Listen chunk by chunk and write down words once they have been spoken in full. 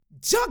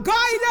Your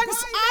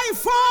guidance I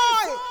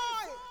fight.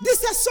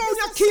 This is sound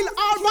you kill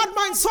all bad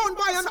mind sound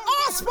by an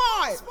horse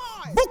boy.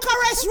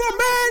 Bucharest,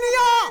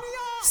 Romania.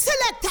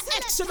 Selector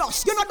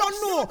Exodus. You don't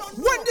know.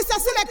 When this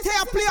is Selector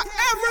you play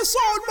every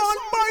sound man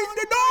bind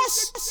the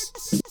dust.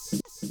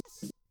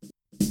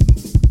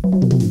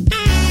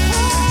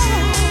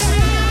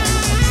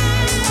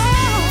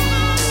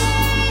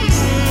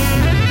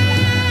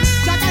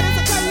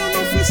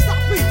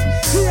 Stop it.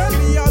 Hear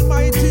me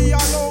Almighty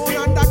alone,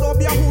 and that don't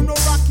be a who no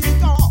rock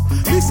it up.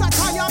 Miss a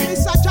tire,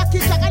 miss a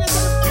jacket, Jack and it's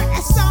the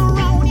best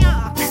around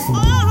ya.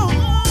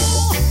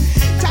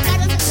 Jack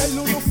and it's tell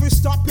you if we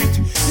stop it.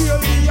 Hear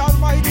me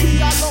Almighty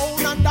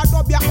alone, and that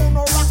don't be a who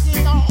no rock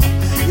it up.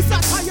 Miss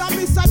a tire,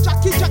 miss a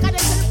jacket, Jack and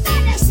it's the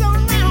best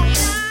around ya.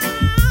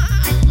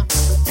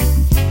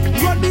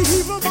 Run the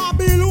evil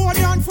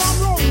Babylonian from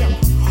round ya.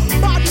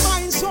 Bad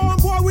mind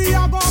sound boy, we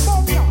are gonna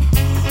bomb ya.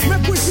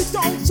 Make we hit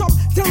out some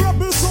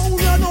terrible sound,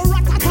 you know,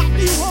 rat-a-tat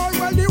the world,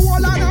 well the whole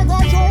and I go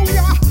down,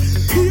 yeah.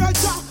 Here,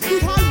 Jack, the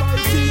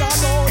Almighty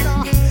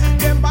alone,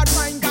 them bad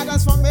mind got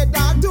us from me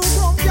down to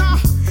come, yeah.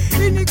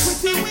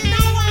 Iniquity, we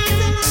know what's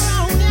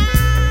around,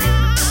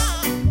 yeah.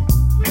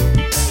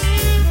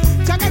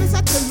 Jack, and it's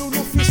a tell you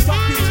no fi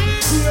stop it.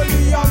 Here,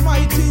 the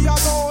Almighty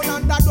alone,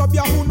 and that don't be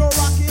a who no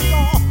rock it,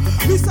 no.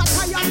 Mr.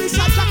 Tire,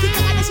 Mr. Jackie,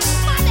 Jack, and it's the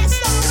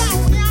baddest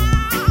around, yeah.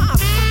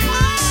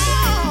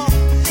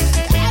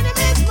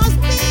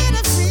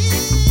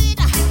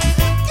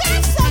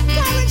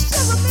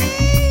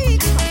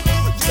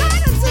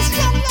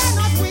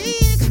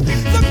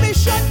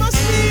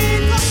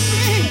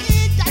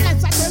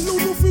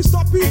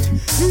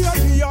 Hear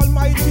the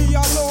Almighty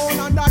alone,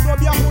 and that don't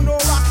be a who no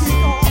rock it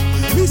up.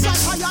 Miss a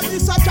tire,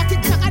 miss a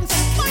jacket, Jack and it's a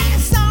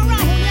fast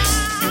around ya.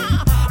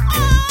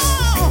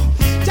 Oh,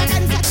 Jack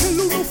and it's a tell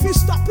you if you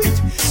stop it.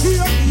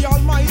 Hear the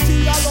Almighty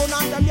alone,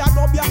 and them ya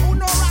don't be a who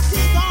no rock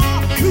it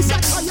up. Miss a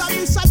tire,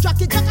 miss a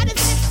jacket, Jack and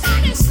it's a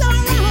fast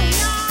around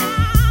ya.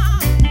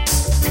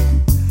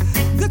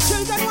 The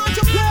children want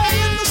to play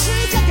in the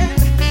streets again,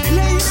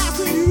 laying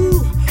after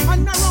you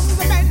and around the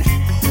bend.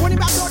 When you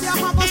back out there,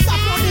 have a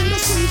stop running the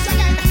streets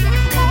again.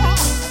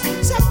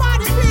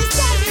 Somebody please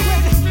tell me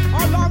when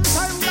a long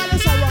time that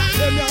is around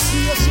them your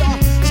face, yeah.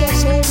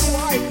 So do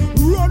I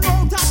run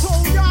out of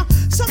town, yeah.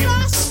 Some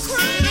lost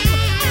crime and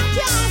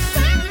your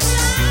family.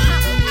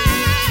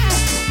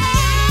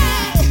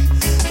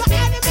 The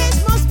enemies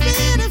must be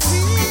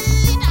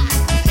defeated.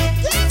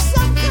 Give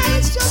some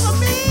courage to the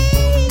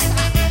meek.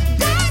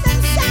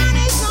 Guidance and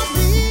is not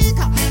weak.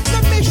 The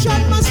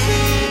mission must be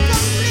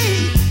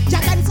complete.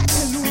 Jack and I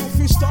tell you if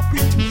you stop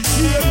it.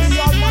 Hear the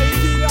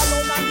Almighty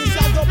alone and this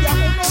I don't be a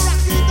whole no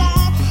rock it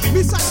up.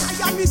 Miss a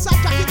tire, miss a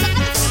jacket, Jack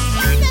and it's the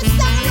finest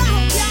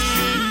around, yeah.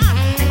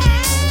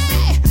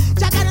 Hey,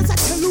 Jack and I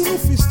tell you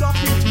if you stop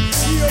it.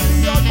 Hear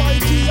the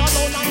Almighty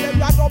alone and them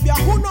that don't be a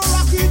whole no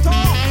rock it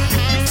up.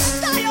 Miss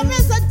a tire,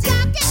 miss a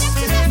jacket,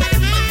 that's the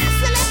finest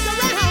Selector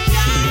around,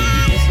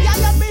 yeah. Yeah,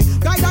 let me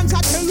guidance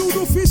I tell you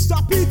if you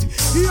stop it.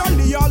 Hear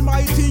the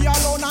Almighty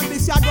alone and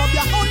this I don't be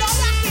a whole no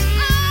rock it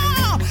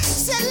up.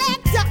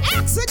 Selector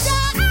Exodus.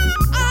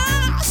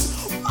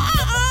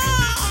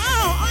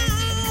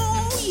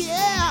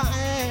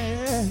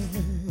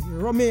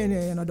 Romania,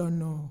 and I don't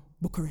know.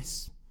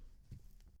 Bucharest.